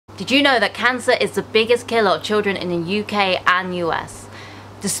Did you know that cancer is the biggest killer of children in the UK and US?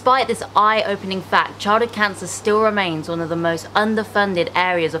 Despite this eye-opening fact, childhood cancer still remains one of the most underfunded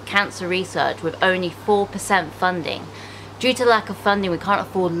areas of cancer research, with only 4% funding. Due to lack of funding, we can't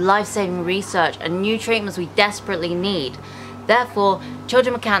afford life-saving research and new treatments we desperately need. Therefore,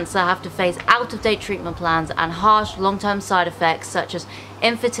 children with cancer have to face out-of-date treatment plans and harsh long-term side effects such as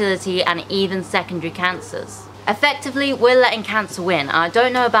infertility and even secondary cancers. Effectively, we're letting cancer win. I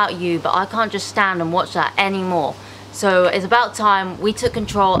don't know about you, but I can't just stand and watch that anymore. So it's about time we took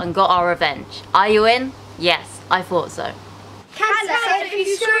control and got our revenge. Are you in? Yes, I thought so. Cancer said if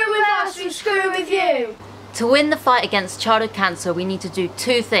you screw with us, we'll screw with you. To win the fight against childhood cancer, we need to do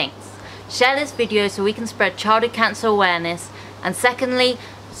two things. Share this video so we can spread childhood cancer awareness, and secondly,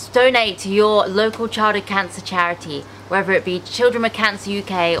 donate to your local childhood cancer charity, whether it be Children with Cancer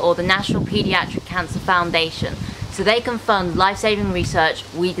UK or the National Paediatric Cancer Foundation, so they can fund life-saving research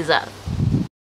we deserve.